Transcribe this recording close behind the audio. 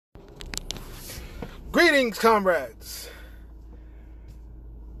Greetings, comrades.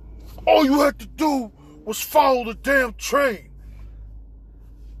 All you had to do was follow the damn train.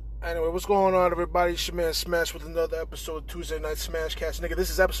 Anyway, what's going on, everybody? It's your man Smash with another episode of Tuesday Night Smashcast. Nigga, this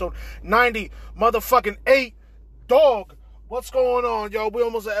is episode 90, motherfucking 8. Dog, what's going on, yo? We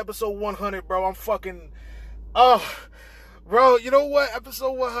almost at episode 100, bro. I'm fucking... bro, you know what?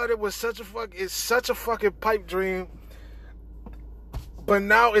 Episode 100 was such a fucking pipe dream. But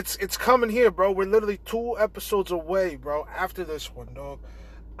now it's coming here, bro. We're literally 2 episodes away, bro, after this one, dog.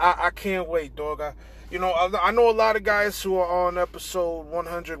 I can't wait, dog. I know a lot of guys who are on episode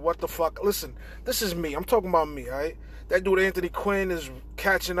 100. What the fuck? Listen, this is me. I'm talking about me, all right? That dude Anthony Quinn is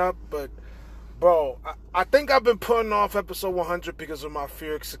catching up, but, bro, I think I've been putting off episode 100 because of my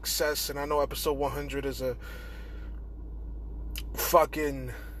fear of success, and I know episode 100 is a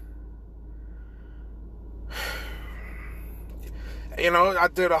fucking... I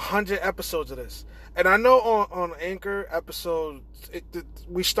did 100 episodes of this. And I know on Anchor,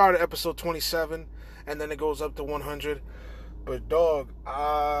 we started episode 27, and then it goes up to 100. But, dog,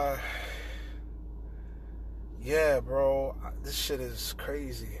 yeah, bro, this shit is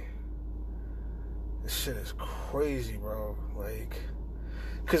crazy. This shit is crazy, bro. Like,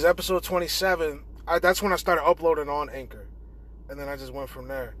 because episode 27, that's when I started uploading on Anchor. And then I just went from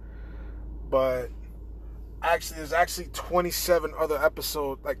there. But... there's actually 26 other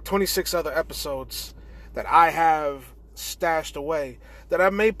episodes that I have stashed away that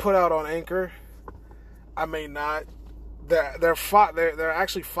I may put out on Anchor. I may not. They're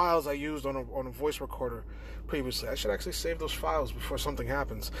actually files I used on a voice recorder previously. I should actually save those files before something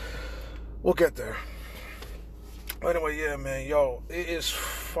happens. We'll get there. Anyway, yeah, man, yo, it is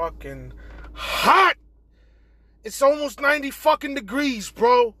fucking hot. It's almost 90 fucking degrees,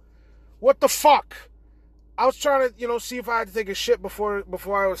 bro. What the fuck? I was trying to, see if I had to take a shit before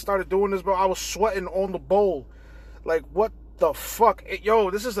I started doing this, bro. I was sweating on the bowl. Like, what the fuck?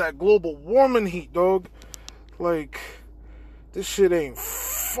 This is that global warming heat, dog. Like, this shit ain't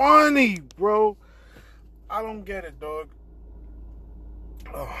funny, bro. I don't get it, dog.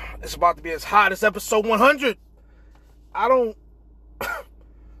 Oh, it's about to be as hot as episode 100. I don't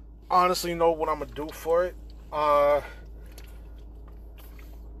honestly know what I'm going to do for it.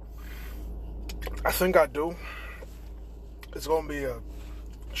 I think I do. It's gonna be a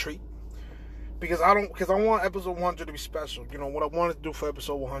treat because I want episode 100 to be special. What I wanted to do for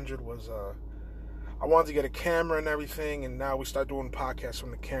episode 100 was I wanted to get a camera and everything, and now we start doing podcasts from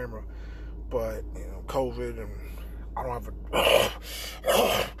the camera. But COVID, and I don't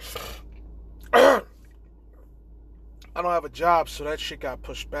have a job, so that shit got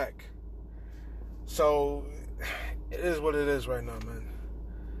pushed back. So it is what it is right now, man.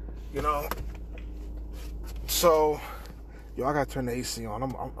 So, I gotta turn the AC on.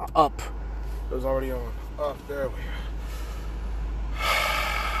 I'm up. It was already on. Up, there we go.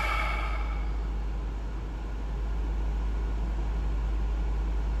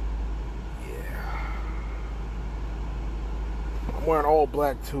 Yeah. I'm wearing all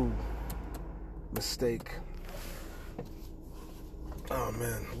black too. Mistake. Oh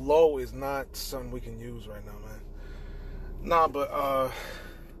man, low is not something we can use right now, man. Nah, but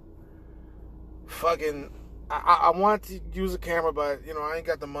fucking. I want to use a camera, but, I ain't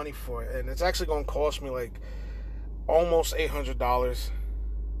got the money for it. And it's actually going to cost me, like, almost $800.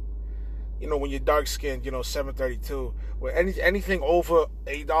 When you're dark-skinned, $732. Where anything over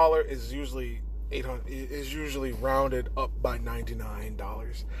 $8 is usually $800. Is usually rounded up by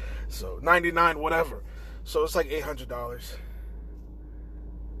 $99. So, 99 whatever. So, it's like $800.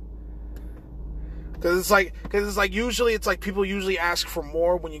 Because it's like usually it's like people usually ask for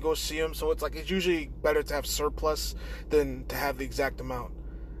more when you go see them, so it's usually better to have surplus than to have the exact amount.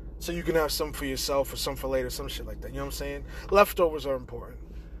 So you can have some for yourself or some for later, some shit like that. You know what I'm saying? Leftovers are important.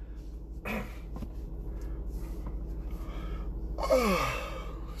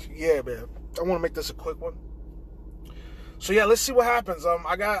 Yeah, man. I want to make this a quick one. So yeah, let's see what happens.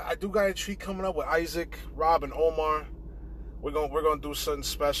 I do got a treat coming up with Isaac, Rob, and Omar. We're gonna do something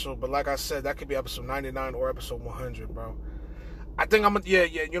special, but like I said, that could be episode 99 or episode 100, bro. I think I'm gonna,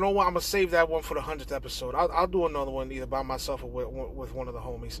 you know what? I'm gonna save that one for the 100th episode. I'll do another one either by myself or with one of the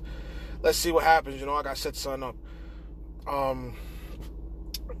homies. Let's see what happens. I gotta set something up.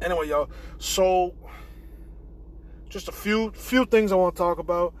 Anyway, y'all. So, just a few things I want to talk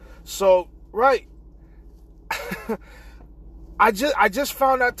about. So, right. I just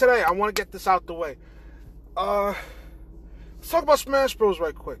found out today. I want to get this out the way. Let's talk about Smash Bros.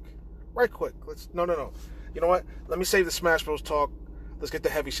 Right quick. No. You know what? Let me save the Smash Bros. Talk. Let's get the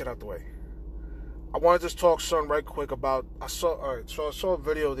heavy shit out the way. I want to just talk something right quick about. So I saw a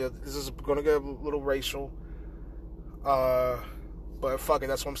video. This is gonna get a little racial. But fuck it.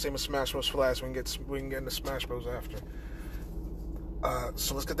 That's what I'm saying. Smash Bros for last. We can get into Smash Bros after.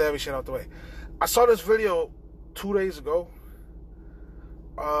 So let's get the heavy shit out the way. I saw this video 2 days ago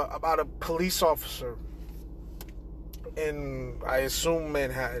about a police officer in, I assume,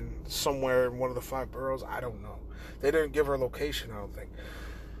 Manhattan, somewhere in one of the 5 boroughs. I don't know. They didn't give her location, I don't think.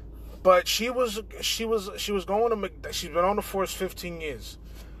 But she was going to she's been on the force 15 years.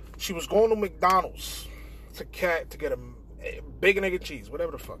 She was going to McDonald's to get a bacon, egg, and cheese,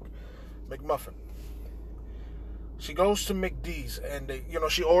 whatever the fuck, McMuffin. She goes to McD's and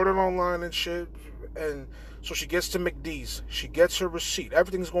she ordered online and shit, and so she gets to McD's. She gets her receipt.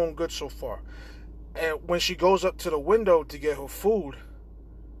 Everything's going good so far. And when she goes up to the window to get her food,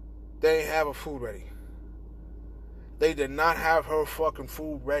 they ain't have her food ready. They did not have her fucking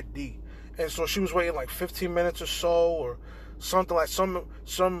food ready. And so she was waiting like 15 minutes or so, or something, like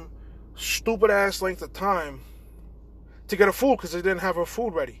some stupid ass length of time to get her food because they didn't have her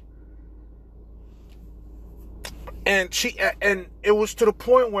food ready. And it was to the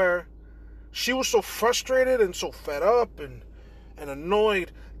point where she was so frustrated and so fed up and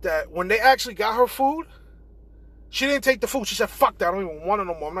annoyed that when they actually got her food, she didn't take the food. She said, fuck that, I don't even want it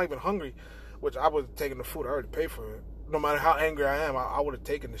no more. I'm not even hungry. Which I would have taken the food. I already paid for it. No matter how angry I am, I would have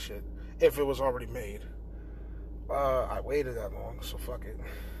taken the shit if it was already made. I waited that long, so fuck it.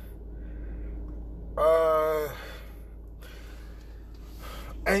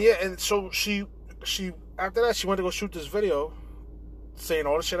 And so she after that, she went to go shoot this video saying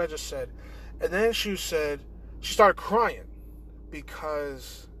all the shit I just said. And then she started crying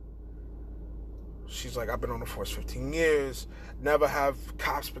because she's like, I've been on the force 15 years. Never have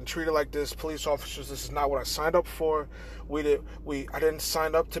cops been treated like this. Police officers, this is not what I signed up for. I didn't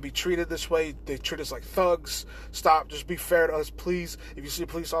sign up to be treated this way. They treat us like thugs. Stop. Just be fair to us, please. If you see a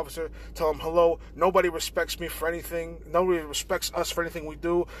police officer, tell them hello. Nobody respects me for anything. Nobody respects us for anything we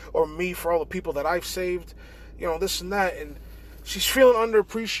do, or me for all the people that I've saved. This and that. And she's feeling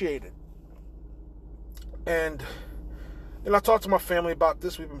underappreciated. And I talked to my family about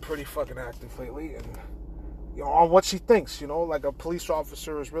this. We've been pretty fucking active lately, and on what she thinks. Like a police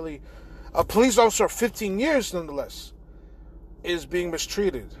officer is really a police officer of 15 years, nonetheless, is being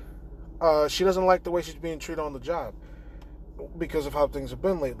mistreated. She doesn't like the way she's being treated on the job because of how things have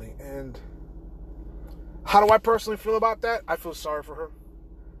been lately. And how do I personally feel about that? I feel sorry for her.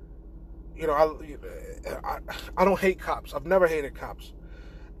 I don't hate cops. I've never hated cops.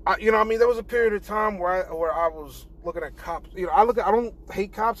 There was a period of time where I was looking at cops. I don't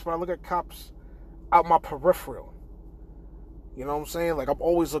hate cops, but I look at cops out my peripheral. You know what I'm saying? Like, I'm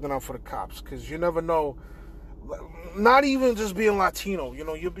always looking out for the cops, because you never know. Not even just being Latino.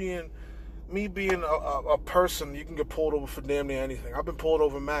 Me being a person, you can get pulled over for damn near anything. I've been pulled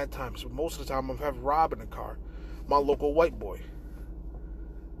over mad times, but most of the time I've had Rob in the car, my local white boy.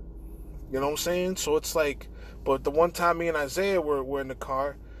 You know what I'm saying? So it's like, but the one time me and Isaiah were in the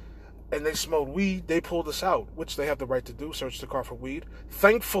car, and they smelled weed, they pulled us out, which they have the right to do, search the car for weed.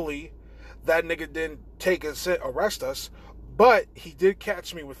 Thankfully, that nigga didn't arrest us, but he did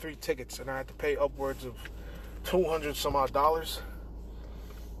catch me with 3 tickets, and I had to pay upwards of $200 some odd. I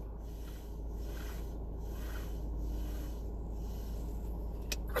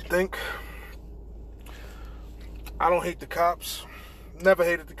think. I don't hate the cops. Never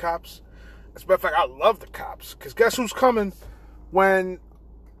hated the cops. As a matter of fact, I love the cops, because guess who's coming when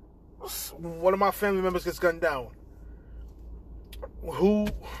one of my family members gets gunned down? Who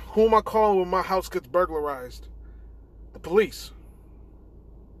am I calling when my house gets burglarized? The police.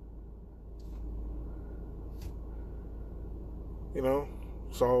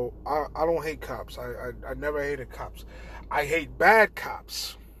 So I don't hate cops. I never hated cops. I hate bad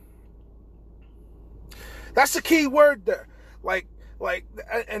cops. That's the key word there.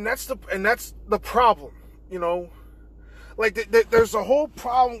 And that's the problem. There's a whole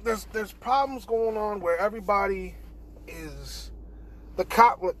problem. There's problems going on where everybody is the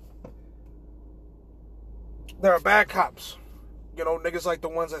cop. There are bad cops. Niggas like the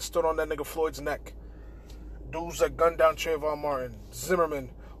ones that stood on that nigga Floyd's neck. Dudes that gunned down Trayvon Martin, Zimmerman.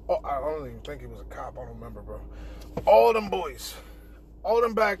 I don't even think he was a cop. I don't remember, bro. All them boys. All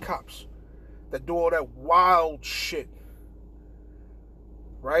them bad cops that do all that wild shit.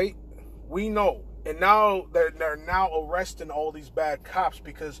 Right? We know. And now they're now arresting all these bad cops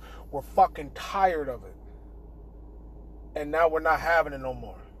because we're fucking tired of it. And now we're not having it no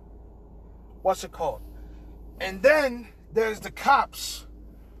more. What's it called? And then there's the cops,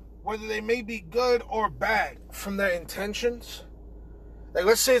 whether they may be good or bad from their intentions. Like,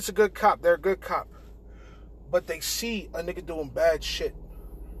 let's say it's a good cop. They're a good cop. but they see a nigga doing bad shit.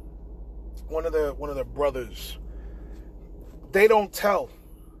 One of their brothers. They don't tell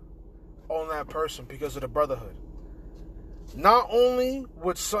on that person because of the brotherhood. Not only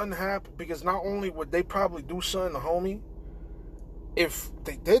would something happen, because not only would they probably do something to homie if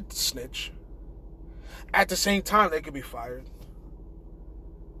they did snitch, at the same time they could be fired.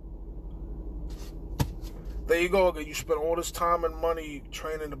 There you go again. You spent all this time and money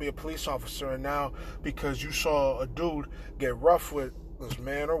training to be a police officer, and now because you saw a dude get rough with this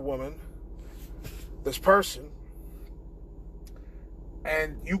man or woman, this person,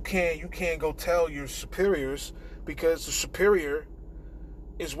 and you can't go tell your superiors because the superior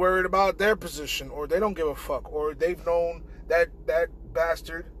is worried about their position, or they don't give a fuck, or they've known that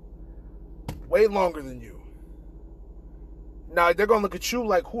bastard way longer than you. Now they're gonna look at you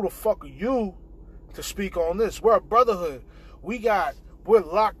like, who the fuck are you to speak on this? We're a brotherhood. We're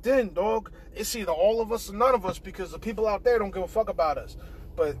locked in, dog. It's either all of us or none of us, because the people out there don't give a fuck about us.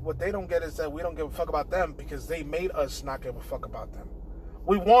 But what they don't get is that we don't give a fuck about them because they made us not give a fuck about them.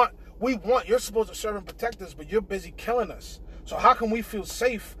 We want, you're supposed to serve and protect us, but you're busy killing us. So how can we feel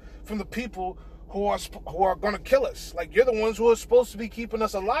safe from the people who are going to kill us? Like, you're the ones who are supposed to be keeping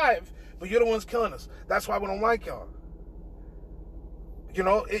us alive, but you're the ones killing us. That's why we don't like y'all. You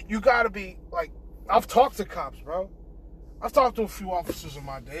know, you got to be, like, I've talked to cops, bro. I've talked to a few officers in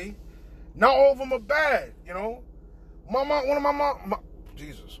my day. Not all of them are bad, you know. My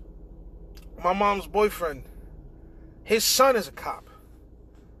mom's boyfriend, his son is a cop.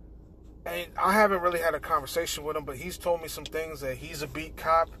 And I haven't really had a conversation with him, but he's told me some things that he's a beat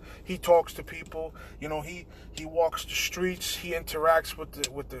cop. He talks to people, you know, he walks the streets, he interacts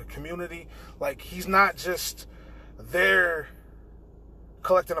with the community. Like, he's not just there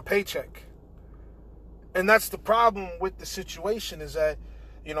collecting a paycheck. And that's the problem with the situation, is that,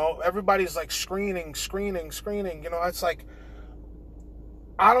 you know, everybody's like screening. You know, it's like,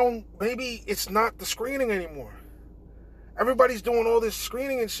 maybe it's not the screening anymore. Everybody's doing all this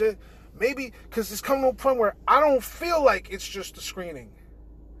screening and shit. Maybe because it's come to a point where I don't feel like it's just the screening.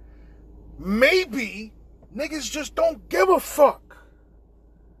 Maybe niggas just don't give a fuck.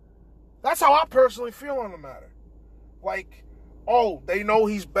 That's how I personally feel on the matter. Like, oh, they know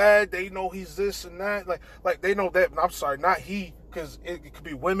he's bad. They know he's this and that. Like they know that. I'm sorry, not he, because it could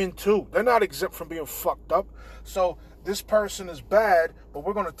be women too. They're not exempt from being fucked up. So this person is bad, but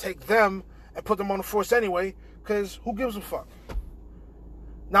we're gonna take them and put them on the force anyway, because who gives a fuck?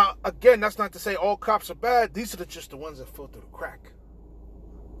 Now, again, that's not to say all cops are bad. These are just the ones that fell through the crack.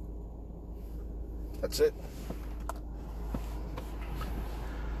 That's it.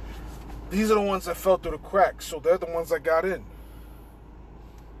 These are the ones that fell through the cracks, so they're the ones that got in.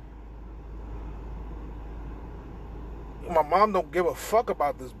 My mom don't give a fuck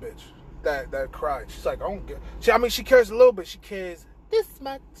about this bitch that cried. She's like, I don't give. She cares a little bit. She cares this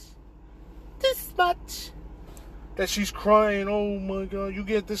much. That she's crying. Oh my God, you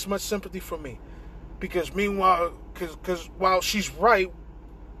get this much sympathy from me. Because meanwhile, because while she's right,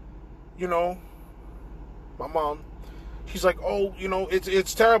 you know, my mom, she's like, oh, you know,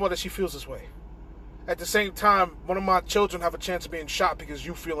 it's terrible that she feels this way. At the same time, one of my children have a chance of being shot because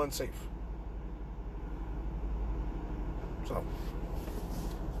you feel unsafe. So,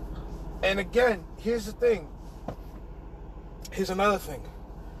 and again, here's the thing. Here's another thing.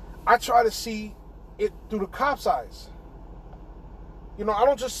 I try to see it through the cop's eyes. You know, I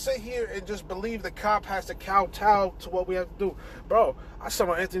don't just sit here and just believe the cop has to kowtow to what we have to do. Bro, I said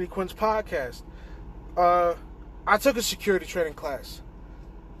on Anthony Quinn's podcast, I took a security training class.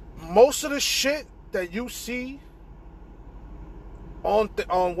 Most of the shit that you see on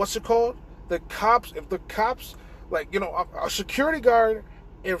what's it called? If the cops, like, you know, a security guard,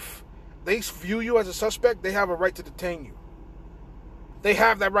 if they view you as a suspect, they have a right to detain you. They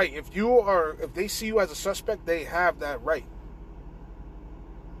have that right. If they see you as a suspect, they have that right.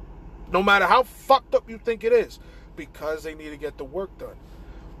 No matter how fucked up you think it is, because they need to get the work done.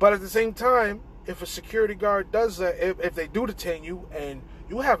 But at the same time, if a security guard does that, if they do detain you and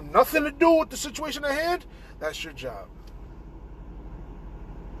you have nothing to do with the situation at hand, that's your job.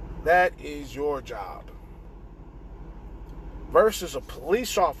 That is your job. Versus a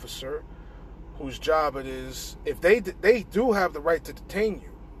police officer whose job it is, if they do have the right to detain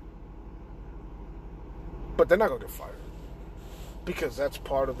you, but they're not going to get fired because that's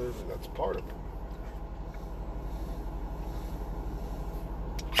part of it.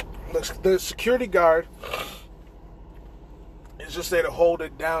 The security guard is just there to hold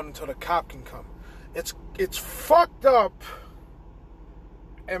it down until the cop can come. It's fucked up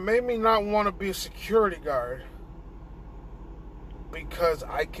and made me not want to be a security guard because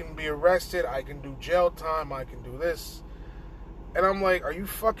I can be arrested, I can do jail time, I can do this. And I'm like, are you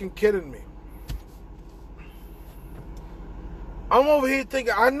fucking kidding me? I'm over here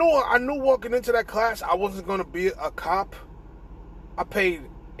thinking, I knew walking into that class I wasn't going to be a cop. I paid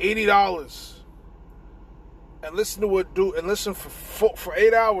 $80 and listen to a dude, and listen for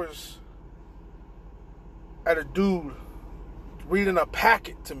 8 hours at a dude reading a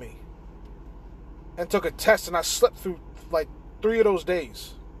packet to me, and took a test, and I slept through like 3 of those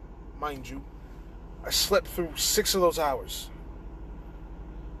days, mind you. I slept through 6 of those hours.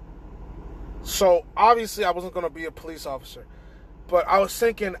 So obviously I wasn't going to be a police officer, but I was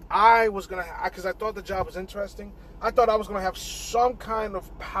thinking I was going to, because I thought the job was interesting. I thought I was going to have some kind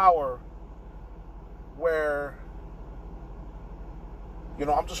of power where, you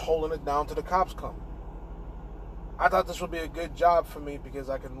know, I'm just holding it down till the cops come. I thought this would be a good job for me because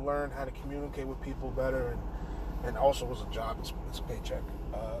I can learn how to communicate with people better, and also was a job, it's a paycheck.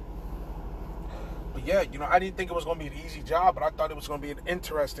 But yeah, you know, I didn't think it was going to be an easy job, but I thought it was going to be an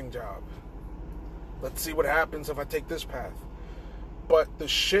interesting job. Let's see what happens if I take this path. But the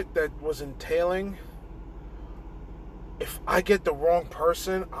shit that was entailing, if I get the wrong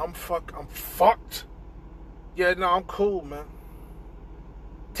person, I'm fucked. Yeah, no, I'm cool, man.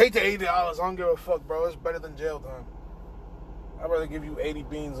 Take the $80. I don't give a fuck, bro. It's better than jail time. I'd rather give you 80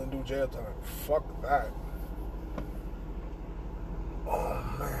 beans than do jail time. Fuck that.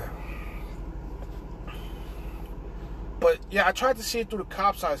 Oh, man. But, yeah, I tried to see it through the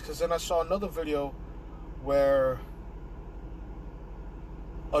cop's eyes, because then I saw another video where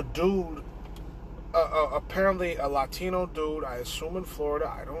a dude, apparently a Latino dude, I assume in Florida,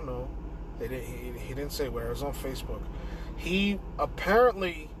 I don't know. He didn't say where. It was on Facebook. He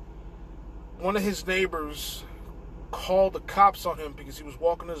apparently, one of his neighbors called the cops on him because he was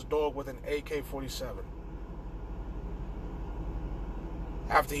walking his dog with an AK-47.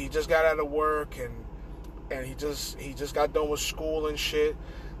 After he just got out of work and he just got done with school and shit.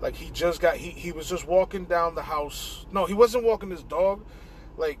 Like he was just walking down the house. No, he wasn't walking his dog.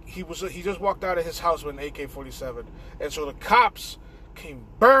 Like he just walked out of his house with an AK-47. And so the cops came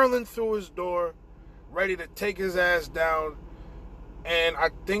barreling through his door, ready to take his ass down, and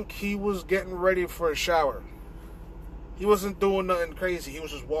I think he was getting ready for a shower. He wasn't doing nothing crazy. He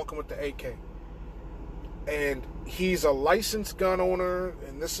was just walking with the AK. And he's a licensed gun owner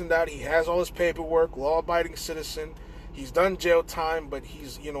and this and that. He has all his paperwork, law-abiding citizen. He's done jail time, but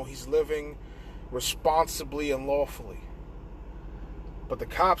he's living responsibly and lawfully. But the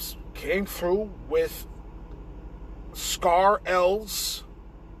cops came through with Scar L's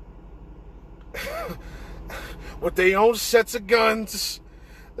with their own sets of guns.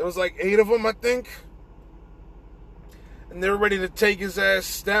 There was like 8 of them, I think. And they were ready to take his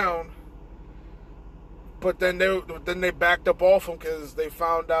ass down. But then they backed up off him because they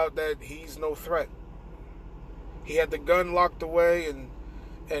found out that he's no threat. He had the gun locked away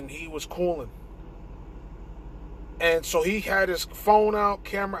and he was cooling. And so he had his phone out,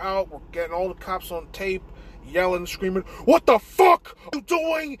 camera out. We're getting all the cops on tape, yelling, screaming, "What the fuck are you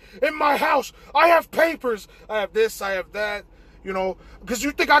doing in my house? I have papers. I have this, I have that." You know, because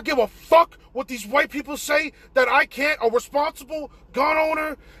you think I give a fuck what these white people say, that I can't, a responsible gun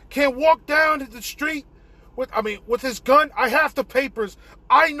owner can't walk down to the street with his gun? I have the papers.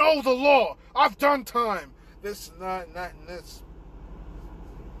 I know the law. I've done time. This and that and that and this.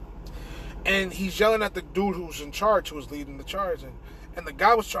 And he's yelling at the dude who's in charge, who was leading the charge. And the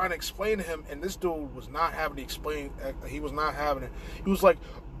guy was trying to explain to him, and this dude was not having to explain. He was not having it. He was like,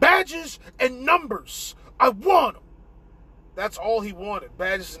 "Badges and numbers. I want them." That's all he wanted,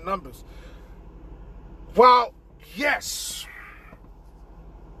 badges and numbers. Well, yes.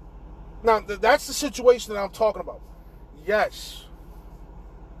 Now, that's the situation that I'm talking about. Yes.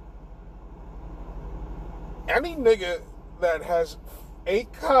 Any nigga that has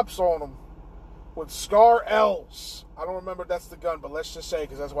 8 cops on him with Scar L's, I don't remember if that's the gun, but let's just say,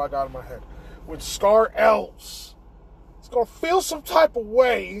 because that's what I got in my head, with Scar L's, it's going to feel some type of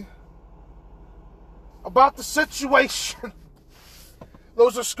way about the situation.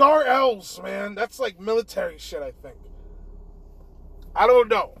 Those are Scar L's, man. That's like military shit, I think. I don't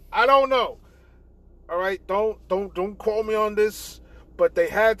know. All right, don't call me on this, but they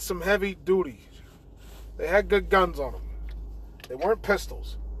had some heavy duty. They had good guns on them. They weren't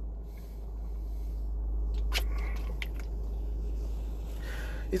pistols.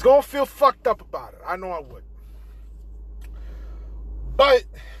 He's gonna feel fucked up about it. I know I would. But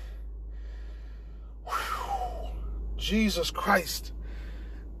Jesus Christ.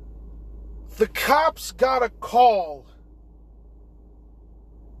 The cops got a call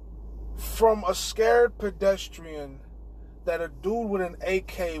from a scared pedestrian that a dude with an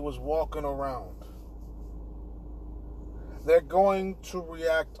AK was walking around, they're going to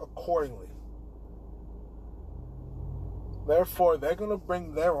react accordingly. Therefore, they're going to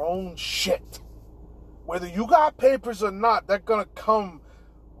bring their own shit. Whether you got papers or not, they're going to come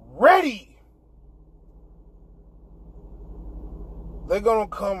ready. They're going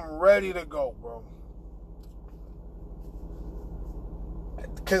to come ready to go, bro.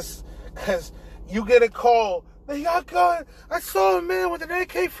 Because you get a call. They got gun. I saw a man with an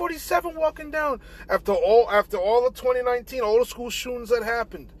AK-47 walking down. After all of 2019, all the school shootings that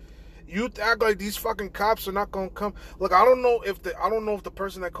happened. You act like these fucking cops are not gonna come. Look, I don't know if the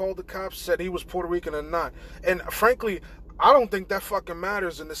person that called the cops said he was Puerto Rican or not. And frankly, I don't think that fucking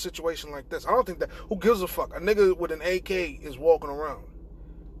matters in a situation like this. I don't think that. Who gives a fuck? A nigga with an AK is walking around.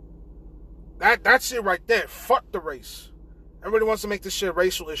 That's it right there. Fuck the race. Everybody wants to make this shit a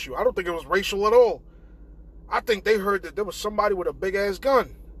racial issue. I don't think it was racial at all. I think they heard that there was somebody with a big ass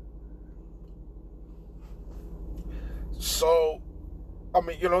gun. So, I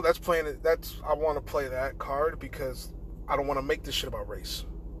mean, you know, I want to play that card because I don't want to make this shit about race.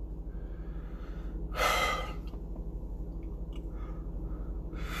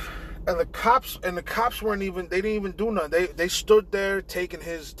 And the cops weren't even, they didn't even do nothing. They stood there taking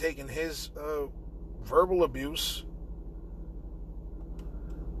his verbal abuse.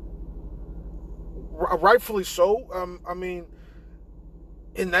 Rightfully so. I mean,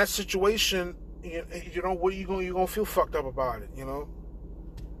 in that situation, you know, what you gonna feel fucked up about it, you know?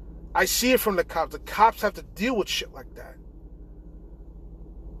 I see it from the cops. The cops have to deal with shit like that.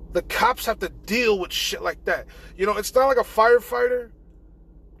 The cops have to deal with shit like that. You know, it's not like a firefighter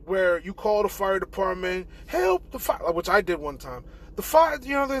where you call the fire department, help the fire, which I did one time. The fire,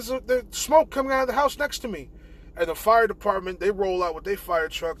 you know, there's smoke coming out of the house next to me. And the fire department, they roll out with their fire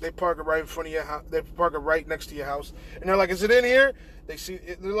truck. They park it right in front of your house. They park it right next to your house. And they're like, is it in here? They see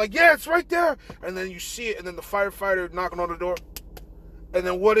it. They're like, yeah, it's right there. And then you see it. And then the firefighter knocking on the door. And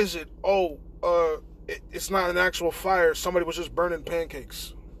then what is it? Oh, it's not an actual fire. Somebody was just burning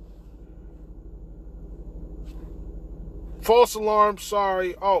pancakes. False alarm,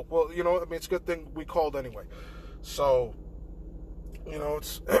 sorry. Oh, well, you know, I mean, it's a good thing we called anyway. So, you know,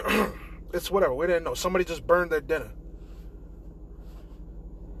 it's it's whatever. We didn't know. Somebody just burned their dinner.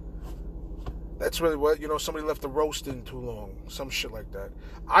 That's really what, you know, somebody left the roast in too long. Some shit like that.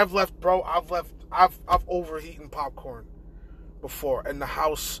 I've overeaten popcorn before, and the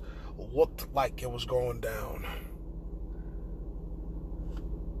house looked like it was going down.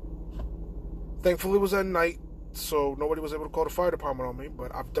 Thankfully, it was at night, so nobody was able to call the fire department on me,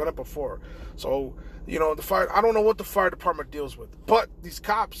 but I've done it before. So, you know, I don't know what the fire department deals with, but these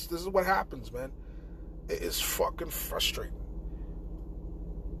cops, this is what happens, man. It is fucking frustrating.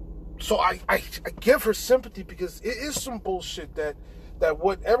 So I give her sympathy because it is some bullshit that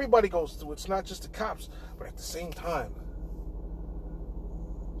what everybody goes through. It's not just the cops, but at the same time,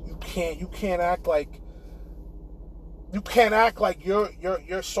 you can't act like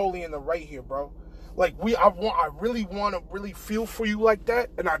you're solely in the right here, bro. Like I really want to really feel for you like that,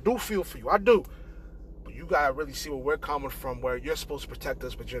 and I do feel for you. I do. But you gotta really see where we're coming from, where you're supposed to protect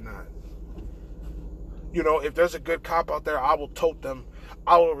us, but you're not. You know, if there's a good cop out there, I will tote them.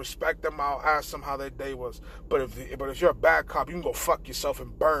 I will respect them. I'll ask them how their day was. But if you're a bad cop, you can go fuck yourself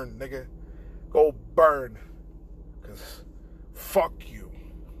and burn, nigga. Go burn. Cause fuck you.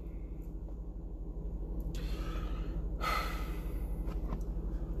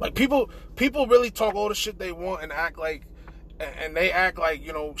 Like people really talk all the shit they want and act like, and they act like,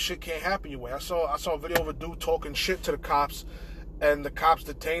 you know, shit can't happen your way. I saw a video of a dude talking shit to the cops, and the cops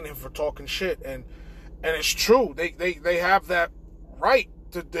detained him for talking shit, and it's true. They have that right.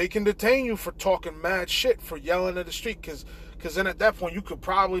 They can detain you for talking mad shit, for yelling in the street, because then at that point you could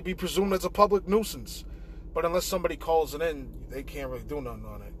probably be presumed as a public nuisance. But unless somebody calls it in, they can't really do nothing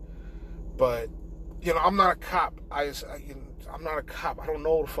on it. But, you know, I'm not a cop. I'm not a cop. I don't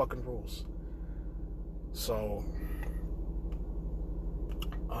know the fucking rules. So,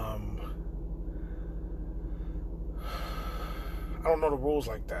 I don't know the rules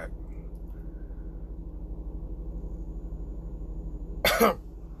like that.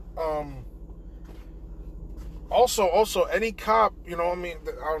 Also, any cop, you know, I mean,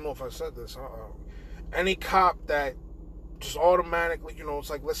 I don't know if I said this. Any cop that just automatically, you know, it's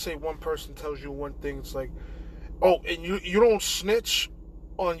like, let's say one person tells you one thing, it's like, oh, and you don't snitch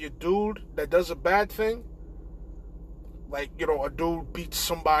on your dude that does a bad thing. Like, you know, a dude beats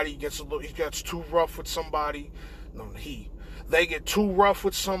somebody, he gets too rough with somebody. They get too rough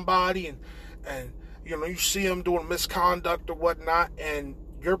with somebody, and you know, you see him doing misconduct or whatnot, and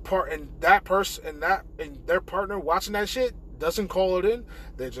your part and that person and their partner watching that shit doesn't call it in,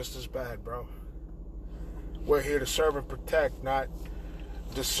 they're just as bad, bro. We're here to serve and protect, not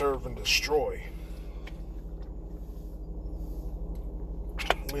to serve and destroy.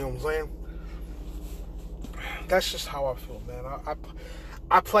 You know what I'm saying? That's just how I feel, man.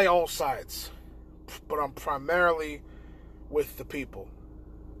 I play all sides, but I'm primarily with the people.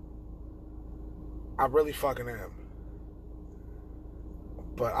 I really fucking am.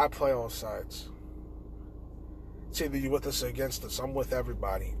 But I play all sides. It's either you with us or against us. I'm with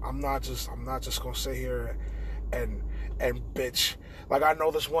everybody. I'm not just gonna sit here and bitch. Like, I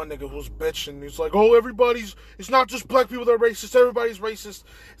know this one nigga who's bitching. He's like, oh, it's not just black people that are racist. Everybody's racist.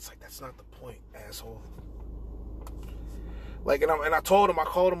 It's like, that's not the point, asshole. Like, and I told him, I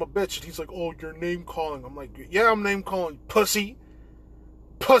called him a bitch, and he's like, oh, you're name calling. I'm like, yeah, I'm name calling, pussy.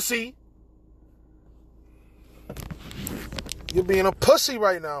 You're being a pussy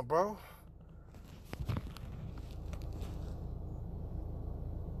right now, bro.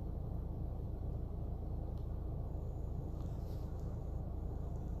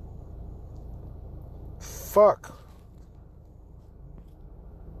 Fuck.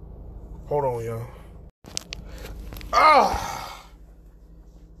 Hold on, yo. Ah!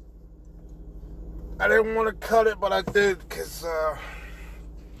 I didn't want to cut it, but I did, because I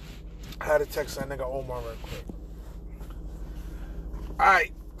had to text that nigga Omar real quick.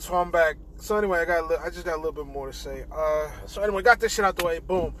 Alright, so I'm back. So anyway, I just got a little bit more to say. So anyway, got this shit out the way.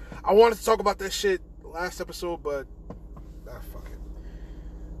 Boom. I wanted to talk about this shit last episode, but fuck it.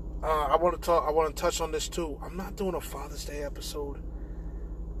 I want to touch on this too. I'm not doing a Father's Day episode.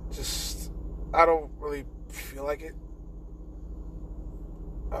 Just, I don't really feel like it.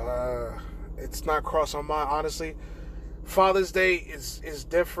 It's not crossed my mind, honestly. Father's Day is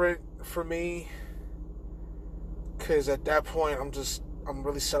different for me, because at that point I'm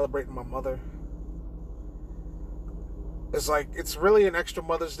really celebrating my mother. It's like, it's really an extra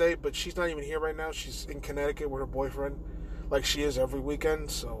Mother's Day, but she's not even here right now. She's in Connecticut with her boyfriend, like she is every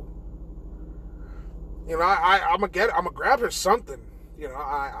weekend. So, you know, I'm gonna grab her something. You know,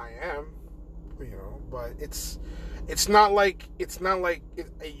 I am. You know, but it's not like it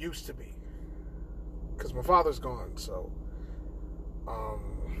used to be, because my father's gone. So,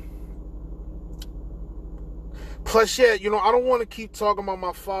 plus, yeah, you know, I don't want to keep talking about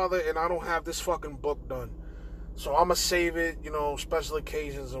my father, and I don't have this fucking book done. So I'm going to save it, you know, special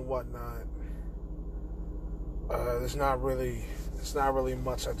occasions and whatnot. There's not really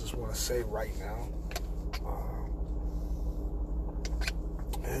much I just want to say right now.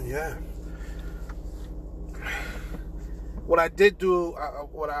 And yeah. What I did do,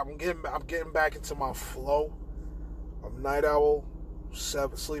 I'm getting back into my flow. I'm a night owl.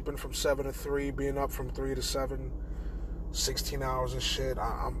 Sleeping from 7 to 3, being up from 3 to 7, 16 hours of shit.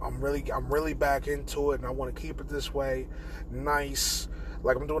 I'm really back into it, and I want to keep it this way. Nice.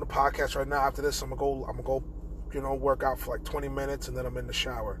 Like, I'm doing a podcast right now. After this, I'm gonna go, you know, work out for like 20 minutes, and then I'm in the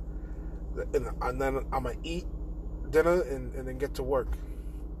shower, and then I'm gonna eat dinner and then get to work.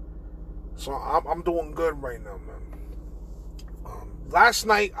 So I'm doing good right now, man. Last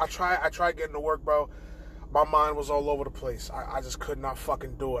night I tried getting to work, bro. My mind was all over the place. I just could not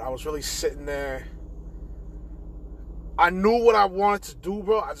fucking do it. I was really sitting there. I knew what I wanted to do,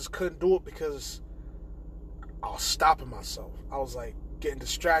 bro. I just couldn't do it because I was stopping myself. I was like getting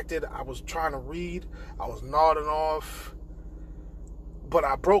distracted. I was trying to read. I was nodding off. But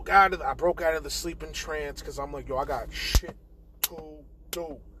I broke out of the sleeping trance, because I'm like, yo, I got shit to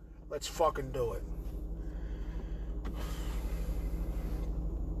do. Let's fucking do it.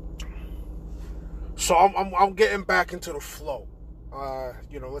 So I'm getting back into the flow.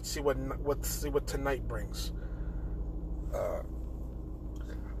 You know, let's see what tonight brings.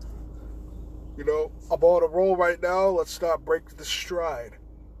 You know, I'm on a roll right now. Let's not break the stride.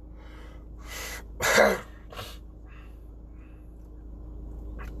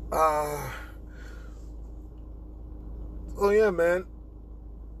 Oh yeah, man.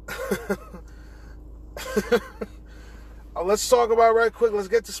 Let's talk about right quick. Let's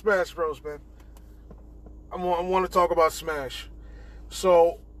get to Smash Bros, man. I want to talk about Smash.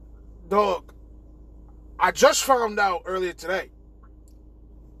 So, dog, I just found out earlier today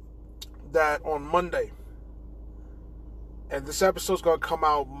that on Monday, and this episode's going to come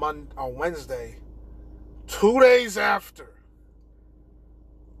out on Wednesday, 2 days after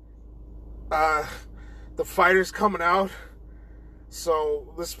the fighter's coming out.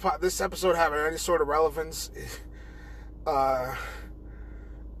 So this episode having any sort of relevance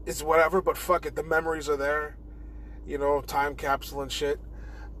is whatever, but fuck it, the memories are there, you know, time capsule and shit.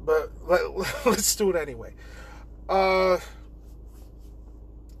 But let's do it anyway.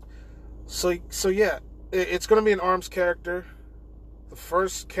 So yeah, it's gonna be an ARMS character. The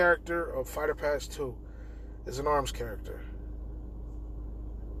first character of Fighter Pass 2 is an ARMS character.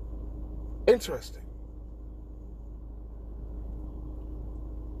 Interesting.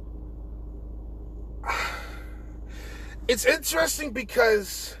 It's interesting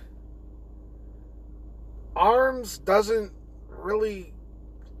because ARMS doesn't really...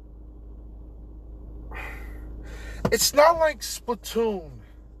 It's not like Splatoon.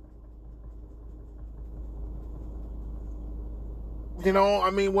 You know, I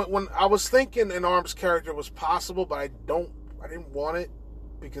mean, when I was thinking an ARMS character was possible, but I didn't want it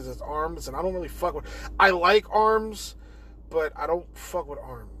because it's ARMS, and I don't really fuck with... I like ARMS, but I don't fuck with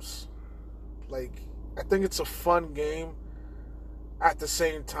ARMS. Like, I think it's a fun game. At the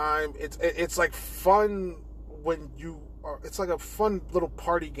same time, it's like fun when you are... It's like a fun little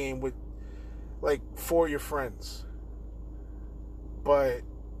party game with, like, for your friends. But...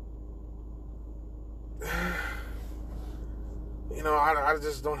 You know, I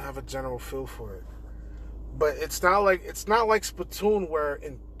just don't have a general feel for it. But it's not like Splatoon where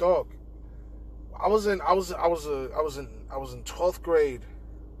in dog. I was in 12th grade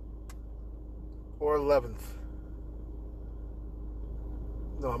or 11th.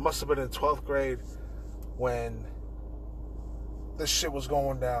 No, I must have been in 12th grade when this shit was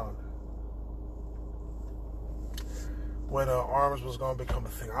going down. When ARMS was going to become a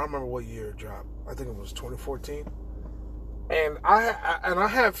thing. I don't remember what year it dropped. I think it was 2014. And I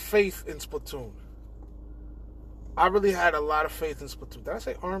have faith in Splatoon. I really had a lot of faith in Splatoon. Did I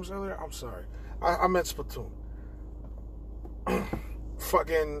say ARMS earlier? I'm sorry. I meant Splatoon.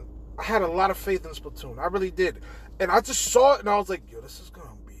 Fucking, I had a lot of faith in Splatoon. I really did. And I just saw it and I was like, yo, this is going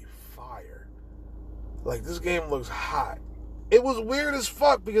to be fire. Like, this game looks hot. It was weird as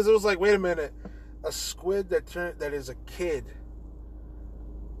fuck because it was like, wait a minute. A squid that is a kid.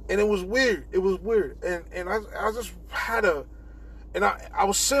 And it was weird. It was weird. And I just had a... And I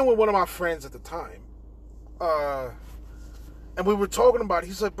was sitting with one of my friends at the time. And we were talking about it.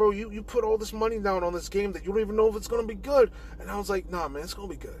 He's like, bro, you put all this money down on this game that you don't even know if it's going to be good. And I was like, nah, man, it's going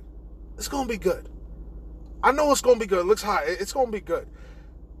to be good. It's going to be good. I know it's going to be good. It looks hot. It's going to be good.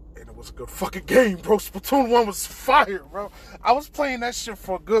 And it was a good fucking game, bro. Splatoon 1 was fire, bro. I was playing that shit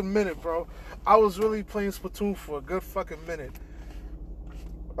for a good minute, bro. I was really playing Splatoon for a good fucking minute.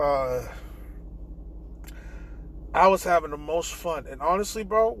 I was having the most fun. And honestly,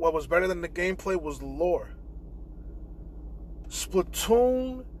 bro, what was better than the gameplay was the lore.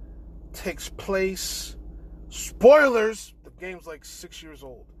 Splatoon takes place... Spoilers! The game's like 6 years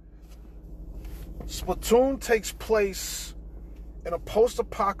old. Splatoon takes place in a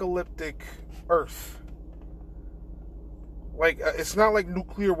post-apocalyptic Earth. Like, it's not like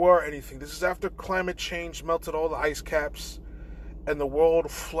nuclear war or anything. This is after climate change melted all the ice caps and the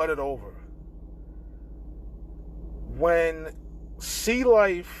world flooded over. When sea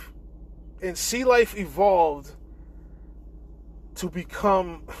life evolved to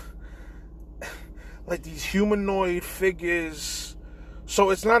become like these humanoid figures. So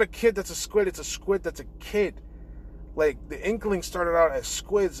it's not a kid that's a squid, it's a squid that's a kid. Like, the Inklings started out as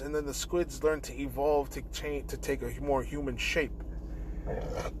squids, and then the squids learned to evolve to take a more human shape.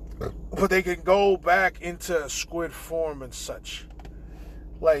 But they can go back into squid form and such.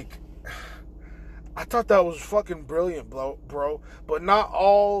 Like, I thought that was fucking brilliant, bro. But not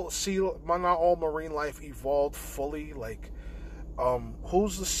all marine life evolved fully. Like,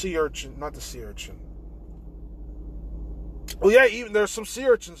 who's the sea urchin? Not the sea urchin. Well, yeah, even there's some sea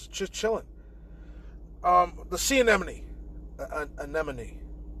urchins just chilling. The sea anemone. Anemone.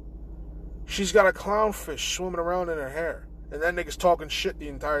 She's got a clownfish swimming around in her hair. And that nigga's talking shit the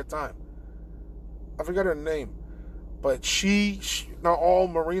entire time. I forgot her name. But she not all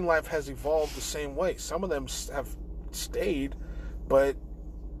marine life has evolved the same way. Some of them have stayed, but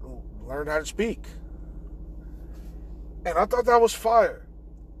learned how to speak. And I thought that was fire.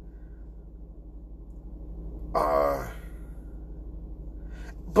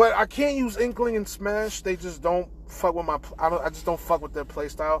 But I can't use Inkling and Smash. They just don't fuck with I just don't fuck with their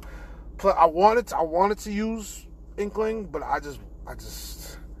playstyle. I wanted to use Inkling, but I just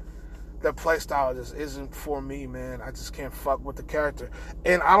their playstyle just isn't for me, man. I just can't fuck with the character,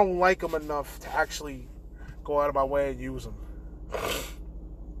 and I don't like them enough to actually go out of my way and use them.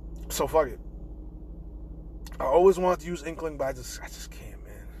 So fuck it. I always wanted to use Inkling, but I just can't,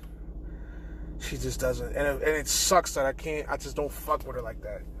 man. She just doesn't, and it sucks that I can't. I just don't fuck with her like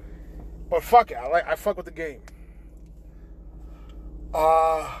that. But fuck it, I fuck with the game.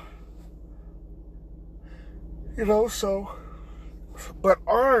 You know, so. But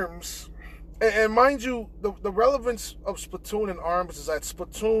ARMS, and mind you, the relevance of Splatoon and ARMS is that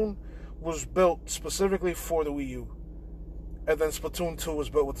Splatoon was built specifically for the Wii U, and then Splatoon 2 was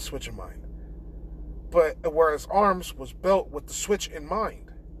built with the Switch in mind. But whereas ARMS was built with the Switch in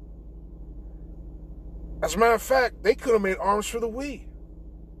mind. As a matter of fact, they could have made ARMS for the Wii.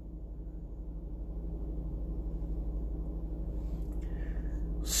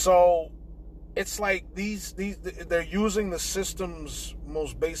 So it's like they're using the system's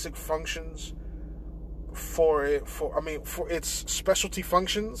most basic functions for its specialty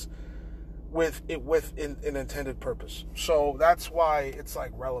functions with an intended purpose. So that's why it's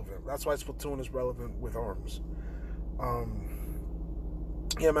like relevant. That's why Splatoon is relevant with ARMS.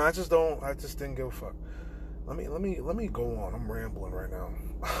 Yeah, man, I just didn't give a fuck. Let me go on. I'm rambling right now.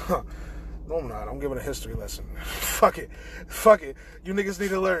 No, I'm not. I'm giving a history lesson. Fuck it. You niggas need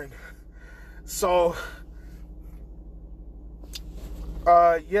to learn. So,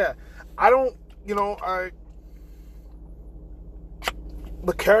 yeah,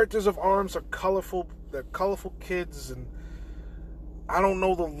 the characters of ARMS are colorful. They're colorful kids, and I don't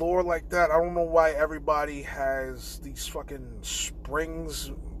know the lore like that. I don't know why everybody has these fucking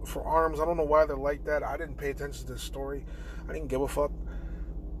springs for ARMS. I don't know why they're like that. I didn't pay attention to the story. I didn't give a fuck.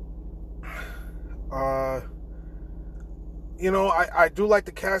 I do like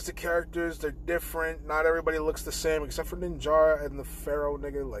the cast of characters. They're different. Not everybody looks the same, except for Ninjara and the Pharaoh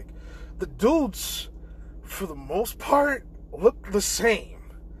nigga. Like, the dudes, for the most part, look the same.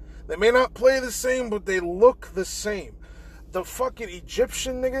 They may not play the same, but they look the same. The fucking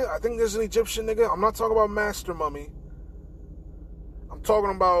Egyptian nigga, I think there's an Egyptian nigga. I'm not talking about Master Mummy. I'm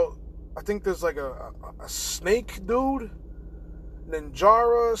talking about, I think there's like a snake dude,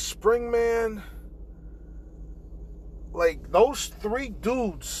 Ninjara, Springman. Like, those three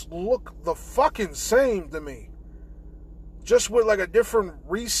dudes look the fucking same to me. Just with like a different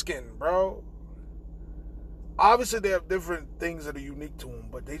reskin, bro. Obviously, they have different things that are unique to them,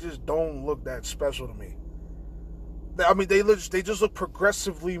 but they just don't look that special to me. I mean, they just look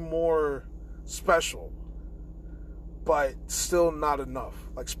progressively more special, but still not enough.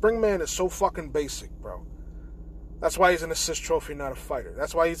 Like, Springman is so fucking basic, bro. That's why he's an assist trophy, not a fighter.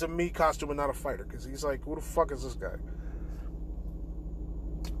 That's why he's a me costume and not a fighter, because he's like, who the fuck is this guy?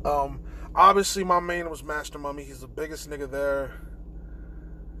 Obviously, my main was Master Mummy. He's the biggest nigga there.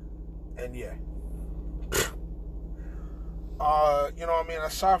 And yeah.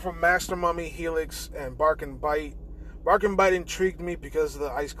 Aside from Master Mummy, Helix, and Barq and Byte, Barq and Byte intrigued me because of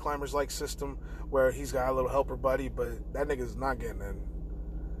the Ice Climbers-like system where he's got a little helper buddy, but that nigga's not getting in.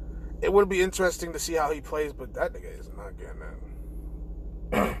 It would be interesting to see how he plays, but that nigga is not getting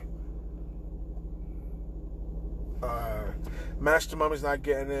in. Master Mummy's not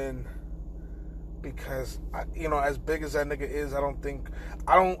getting in because, as big as that nigga is, I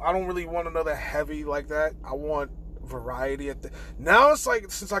don't really want another heavy like that. I want variety now. It's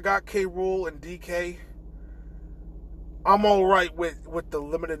like, since I got K. Rool and DK, I'm all right with the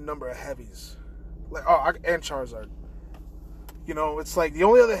limited number of heavies, and Charizard. It's like the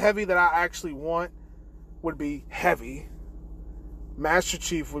only other heavy that I actually want would be heavy. Master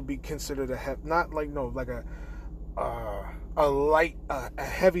Chief would be considered a heavy, not like a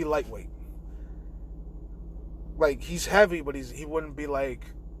heavy lightweight. Like, he's heavy, but he wouldn't be like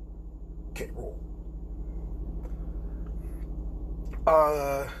K. Rool.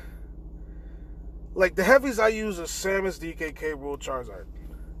 Like, the heavies I use are Samus, DK, K. Rool, Charizard.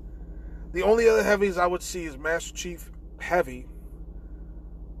 The only other heavies I would see is Master Chief heavy,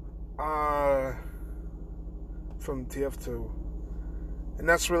 from TF2, and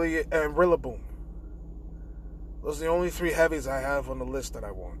that's really it. And Rillaboom. Those are the only three heavies I have on the list that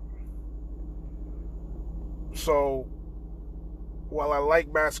I want. So, while I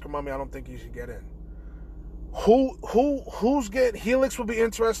like Master Mummy, I don't think he should get in. Who's getting Helix would be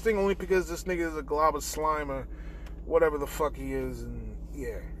interesting only because this nigga is a glob of slime or whatever the fuck he is, and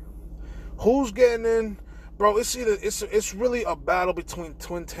yeah. Who's getting in? Bro, it's really a battle between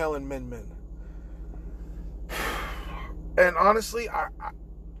Twin Tail and Min Min. And honestly, I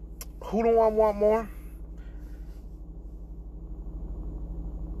who do I want more?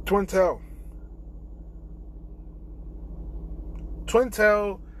 Twin Tail. Twin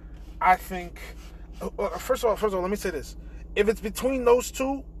Tail, I think. First of all, let me say this. If it's between those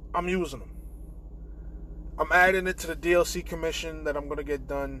two, I'm using them. I'm adding it to the DLC commission that I'm gonna get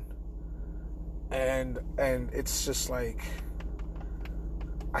done. And it's just like,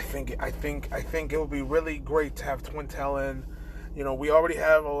 I think it would be really great to have Twin Tail in. We already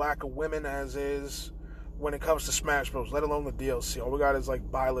have a lack of women as is when it comes to Smash Bros. Let alone the DLC. All we got is like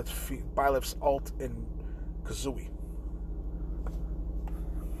Byleth's ult and Kazooie.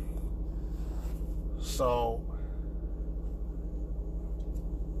 So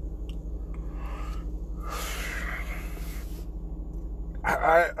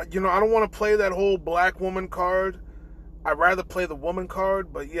I don't want to play that whole black woman card. I'd rather play the woman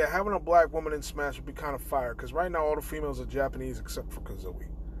card, but yeah, having a black woman in Smash would be kind of fire, because right now all the females are Japanese except for Kazooie.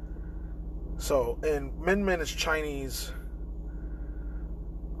 So, and Min Min is Chinese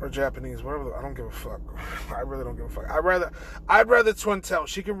or Japanese, whatever. I don't give a fuck. I really don't give a fuck. I'd rather Twintel.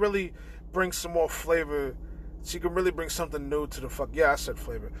 She can really bring some more flavor. She can really bring something new to the fuck. Yeah, I said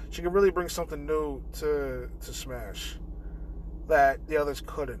flavor. She can really bring something new to Smash that the others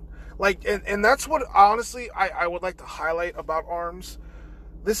couldn't. Like, and that's what, honestly, I would like to highlight about ARMS.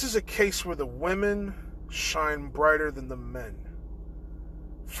 This is a case where the women shine brighter than the men.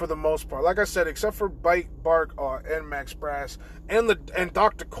 For the most part. Like I said, except for Byte Barq and Max Brass and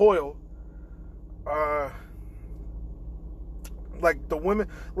Dr. Coyle, like the women,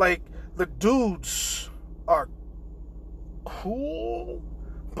 like the dudes are cool,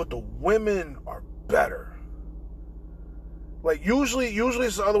 but the women are better. Like usually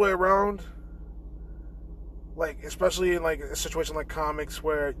it's the other way around. Like, especially in like a situation like comics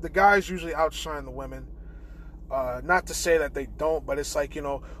where the guys usually outshine the women. Not to say that they don't, but it's like,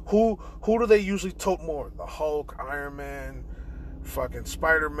 who do they usually tote more? The Hulk, Iron Man, fucking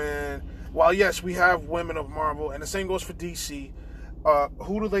Spider-Man. While yes, we have women of Marvel, and the same goes for DC.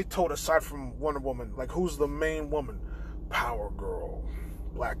 Who do they tote aside from Wonder Woman? Like, who's the main woman? Power Girl,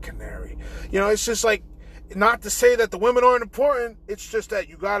 Black Canary. It's just like, not to say that the women aren't important. It's just that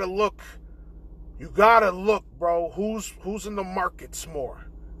you gotta look. You gotta look, bro. Who's in the markets more?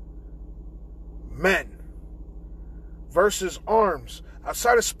 Men. Versus ARMS.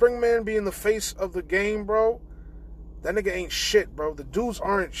 Outside of Springman being the face of the game, bro, that nigga ain't shit, bro. The dudes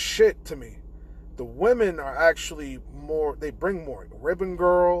aren't shit to me. The women are actually more, they bring more. Ribbon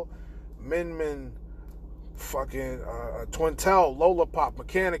Girl, Min Min, fucking Twintel, Lola Pop,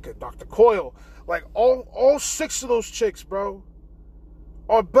 Mechanica, Dr. Coyle. Like, all 6 of those chicks, bro,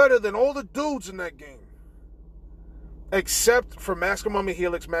 are better than all the dudes in that game. Except for Masker Mummy,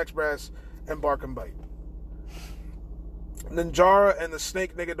 Helix, Max Brass, and Bark and Byte. Ninjara and the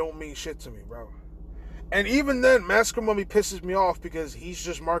Snake nigga don't mean shit to me, bro. And even then, Masker Mummy pisses me off because he's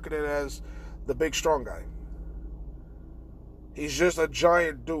just marketed as the big strong guy. He's just a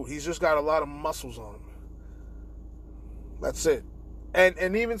giant dude. He's just got a lot of muscles on him. That's it. And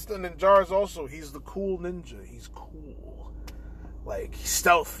even the Ninjara's also, he's the cool ninja. He's cool. Like, he's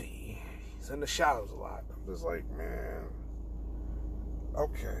stealthy. He's in the shadows a lot. I'm just like, man,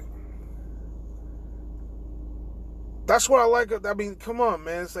 okay. That's what I like. I mean, come on,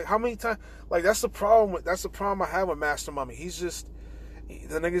 man. It's like, how many times? Like, that's the problem I have with Master Mummy. He's just,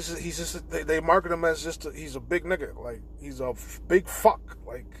 they market him as just, he's a big nigga. Like, he's a big fuck.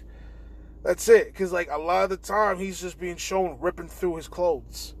 Like, that's it. Because, like, a lot of the time, he's just being shown ripping through his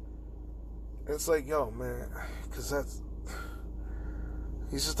clothes. And it's like, yo, man, because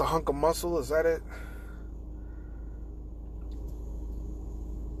he's just a hunk of muscle. Is that it?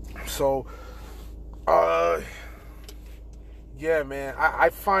 So, yeah, man, I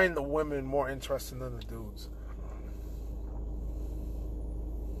find the women more interesting than the dudes.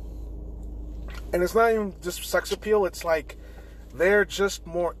 And it's not even just sex appeal, it's like they're just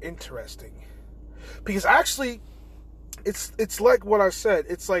more interesting. Because actually, it's like what I said,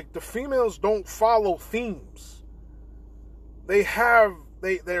 it's like the females don't follow themes.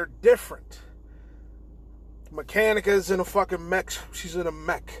 They're different. Mechanica's in a fucking mech, she's in a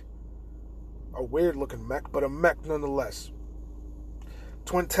mech. A weird looking mech, but a mech nonetheless.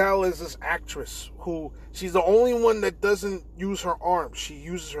 Twintel is this actress who, she's the only one that doesn't use her arms. She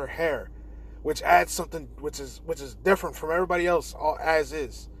uses her hair, which adds something which is different from everybody else, all as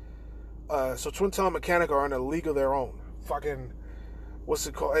is. So Twintel and Mechanica are in a league of their own. Fucking, what's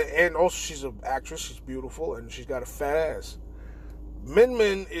it called? And also she's an actress. She's beautiful and she's got a fat ass. Min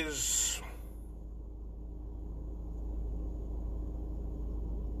Min is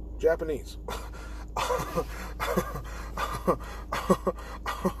Japanese.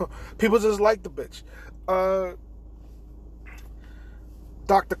 People just like the bitch.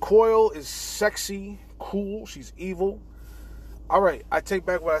 Dr. Coyle is sexy, cool, she's evil. Alright, I take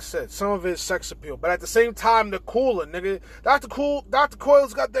back what I said. Some of it is sex appeal, but at the same time, they're cooler, nigga. Dr.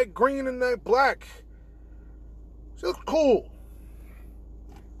 Coyle's got that green and that black. She looks cool.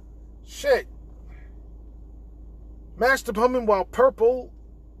 Shit. Master Pumpkin, while purple,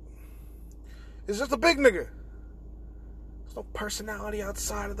 is just a big nigga. There's no personality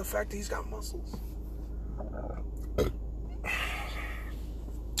outside of the fact that he's got muscles.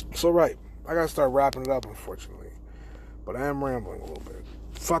 So, right. I gotta start wrapping it up, unfortunately. But I am rambling a little bit.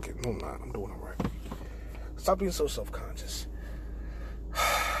 Fuck it. No, I'm not. I'm doing it right. Stop being so self-conscious.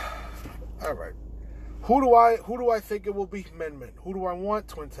 Alright. Who do I think it will be? Min. Who do I want?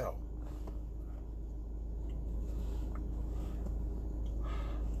 Twintel.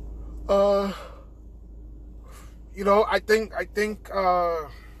 I think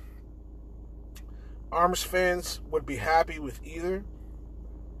ARMS fans would be happy with either.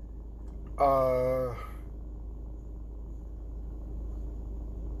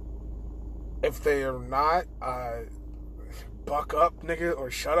 If they are not, buck up, nigga, or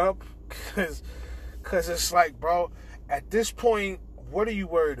shut up, cause it's like, bro, at this point, what are you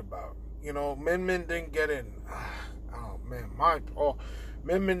worried about? Min didn't get in. Oh man,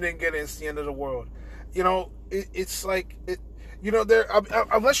 Min didn't get in. It's the end of the world. It's like it.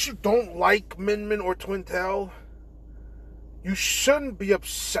 Unless you don't like Min or Twintel, you shouldn't be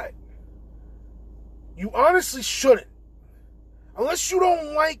upset. You honestly shouldn't. Unless you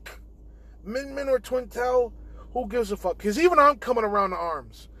don't like Min or Twintel, who gives a fuck? Because even I'm coming around to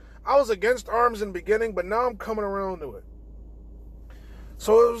ARMS. I was against ARMS in the beginning, but now I'm coming around to it.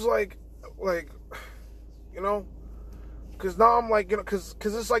 So it was like, because now I'm like, because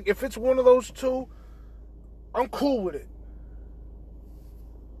it's like, if it's one of those two, I'm cool with it.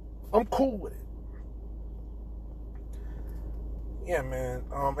 Yeah, man.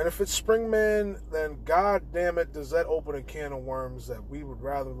 And if it's Springman, then god damn it, does that open a can of worms that we would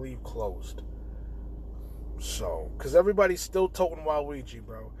rather leave closed. So, because everybody's still toting Waluigi,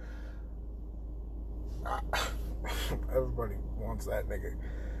 bro. Everybody wants that nigga.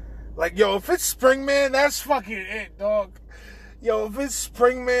 Like, yo, if it's Springman, that's fucking it, dog. Yo, if it's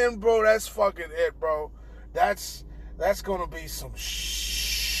Springman, bro, that's fucking it, bro. That's gonna be some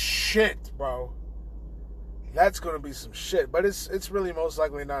shit, bro. That's gonna be some shit. But it's really most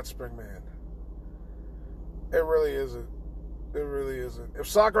likely not Springman. It really isn't. If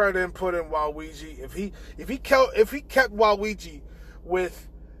Sakurai didn't put in Waluigi, if he kept Waluigi with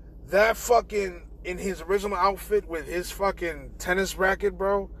that fucking in his original outfit with his fucking tennis racket,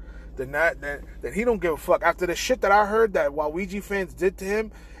 bro, then he don't give a fuck. After the shit that I heard that Waluigi fans did to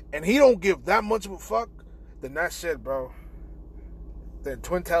him, and he don't give that much of a fuck, then that's it, bro. Then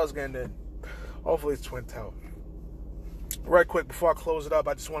Twintel's getting in. Hopefully it's Twintel. Right quick before I close it up,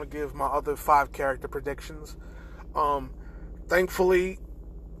 I just want to give my other 5 character predictions. Thankfully,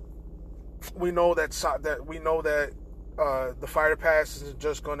 we know that the fighter pass isn't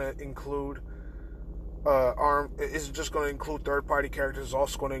just going to include isn't just going to include third-party characters. It's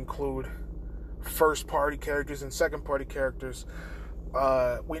also going to include first-party characters and second-party characters.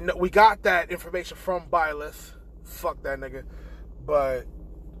 We got that information from Byleth. Fuck that nigga. But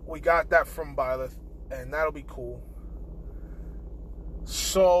we got that from Byleth, and that'll be cool.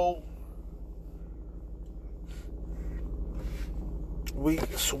 So from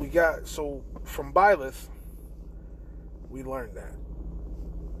Byleth, we learned that.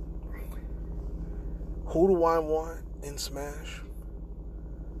 Who do I want in Smash?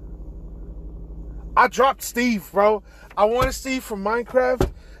 I dropped Steve, bro. I wanted Steve from Minecraft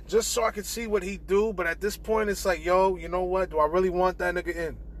just so I could see what he'd do, but at this point it's like, yo, you know what? Do I really want that nigga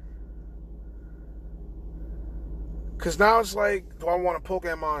in? Cause now it's like, do I want a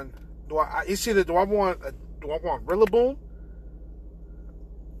Pokemon? Do I want Rillaboom?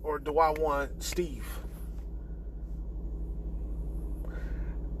 Or do I want Steve?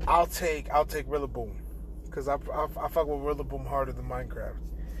 I'll take Rillaboom. Cause I fuck with Rillaboom harder than Minecraft.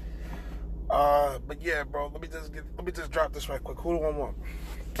 But yeah, bro, let me just drop this right quick. Who do I want?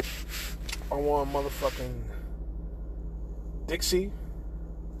 I want motherfucking Dixie,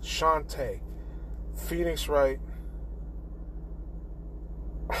 Shantae, Phoenix Wright.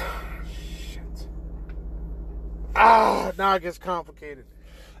 Shit. Now it gets complicated.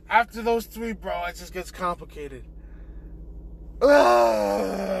 After those 3, bro, it just gets complicated.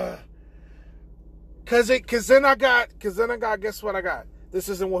 Cause then I got guess what I got? This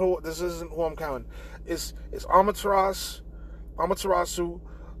isn't who I'm counting. It's Amaterasu,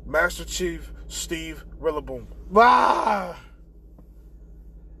 Master Chief, Steve, Rillaboom.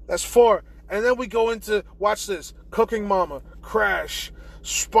 That's 4. And then we go into, watch this, Cooking Mama, Crash,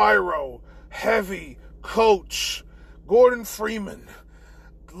 Spyro, Heavy, Coach, Gordon Freeman,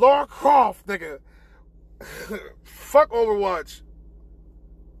 Lara Croft, nigga. Fuck Overwatch.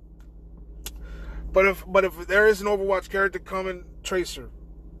 But if there is an Overwatch character coming, Tracer.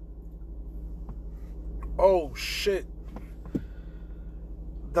 Oh shit.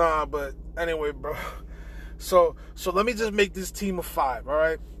 Nah, but anyway, bro. So let me just make this team of 5, all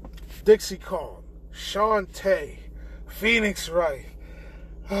right? Dixie Kong, Shantae, Phoenix Wright.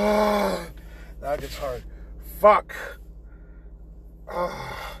 That gets hard. Fuck.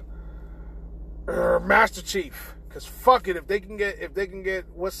 Master Chief. Cause fuck it, if they can get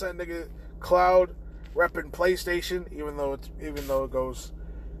what's that nigga, Cloud, repping PlayStation, even though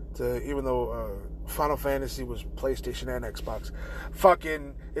Final Fantasy was PlayStation and Xbox.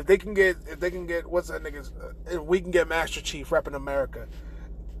 Fucking if they can get what's that niggas? If we can get Master Chief repping America,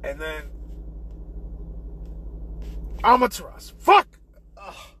 and then Amaterasu. Fuck.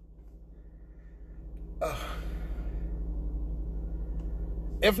 Ugh. Ugh.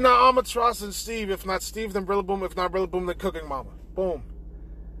 If not Amaterasu and Steve, if not Steve, then Brillaboom. If not Brillaboom, then Cooking Mama. Boom.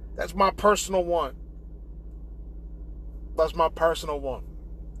 That's my personal one. That's my personal one.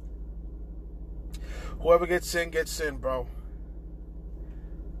 Whoever gets in, bro.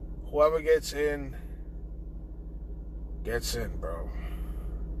 Whoever gets in, bro.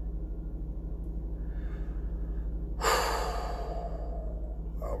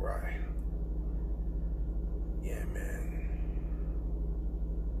 All right. Yeah, man.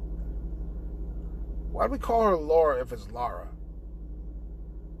 Why do we call her Laura if it's Lara?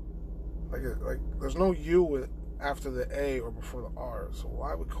 Like there's no U after the A or before the R, so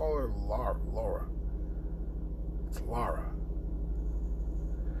why would we call her Laura? It's Lara.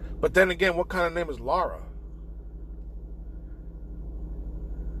 But then again, what kind of name is Lara?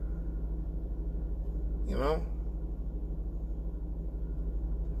 You know?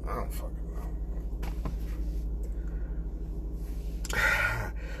 I don't fucking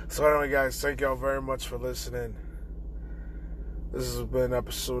know. So anyway, guys, thank y'all very much for listening. This has been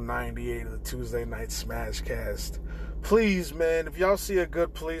episode 98 of the Tuesday Night Smashcast. Please, man, if y'all see a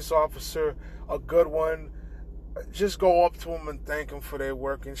good police officer, a good one, just go up to them and thank them for their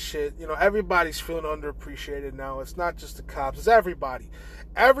work and shit. You know, everybody's feeling underappreciated now. It's not just the cops. It's everybody.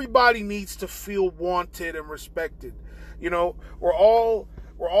 Everybody needs to feel wanted and respected. You know, we're all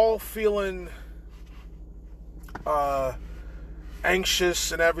feeling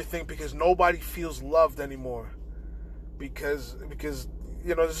anxious and everything because nobody feels loved anymore. Because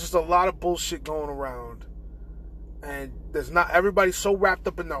you know, there's just a lot of bullshit going around. And everybody's so wrapped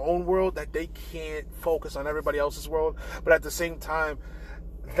up in their own world that they can't focus on everybody else's world. But at the same time,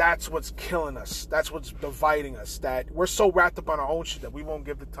 that's what's killing us. That's what's dividing us. That we're so wrapped up on our own shit that we won't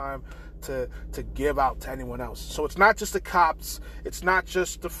give the time to give out to anyone else. So it's not just the cops. It's not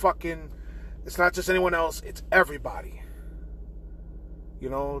just it's not just anyone else. It's everybody. You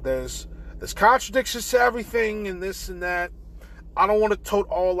know, there's contradictions to everything and this and that. I don't want to tote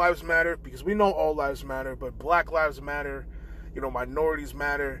all lives matter because we know all lives matter, but black lives matter, you know, minorities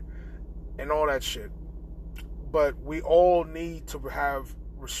matter, and all that shit. But we all need to have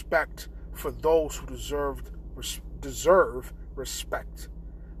respect for those who deserve respect.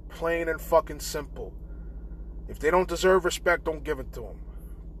 Plain and fucking simple. If they don't deserve respect, don't give it to them.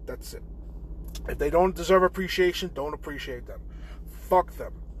 That's it. If they don't deserve appreciation, don't appreciate them. Fuck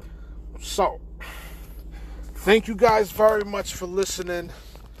them. So, thank you guys very much for listening.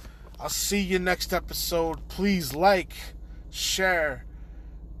 I'll see you next episode. Please like, share,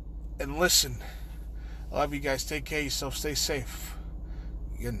 and listen. I love you guys. Take care of yourself. Stay safe.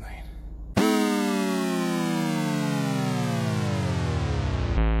 Good night.